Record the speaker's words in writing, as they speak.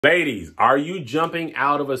Ladies, are you jumping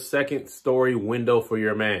out of a second-story window for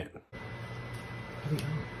your man?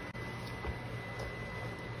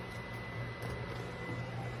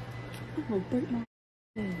 I will break my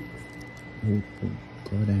legs. Oh,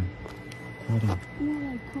 calm down. Calm down. Yeah,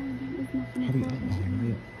 like, calm down. It's nothing. Hurry up, man.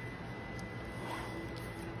 Hurry up.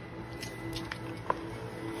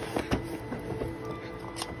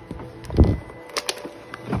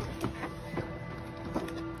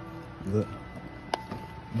 Look.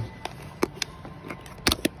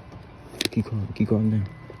 Keep calm down.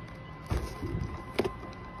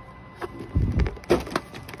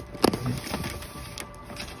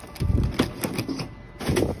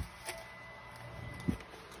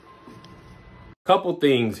 Couple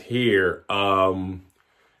things here.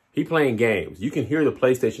 He playing games. You can hear the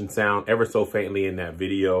PlayStation sound ever so faintly in that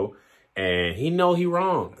video. And he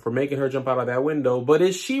wrong for making her jump out of that window. But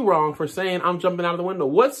is she wrong for saying, I'm jumping out of the window?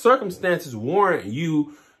 What circumstances warrant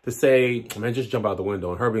you to say, man, just jump out the window?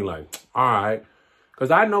 And her being like, all right. Because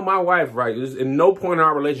I know my wife, right? In no point in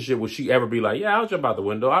our relationship would she ever be like, yeah, I'll jump out the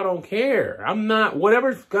window. I don't care. I'm not,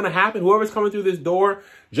 whatever's going to happen, whoever's coming through this door,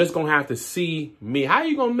 just going to have to see me. How are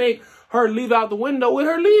you going to make her leave out the window with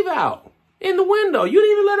her leave out in the window? You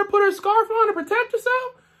didn't even let her put her scarf on to protect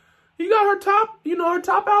herself? You got her top, her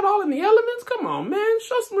top out all in the elements? Come on, man.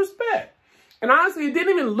 Show some respect. And honestly, it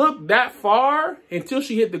didn't even look that far until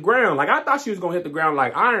she hit the ground. Like, I thought she was going to hit the ground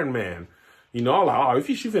like Iron Man. I'm like, oh, if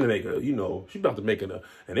she finna make a, she's about to make an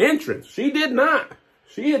entrance. She did not.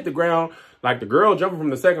 She hit the ground like the girl jumping from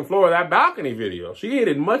the second floor of that balcony video. She hit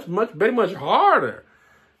it much harder.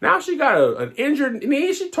 Now she got an injured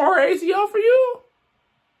knee. She tore her ACL for you?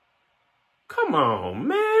 Come on,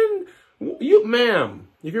 man. Ma'am,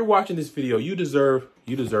 if you're watching this video, you deserve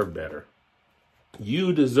better.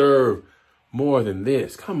 You deserve more than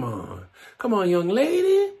this. Come on. Come on, young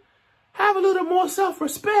lady. Have a little more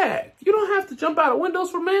self-respect. You don't have to jump out of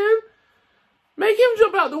windows for man. Make him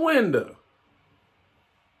jump out the window.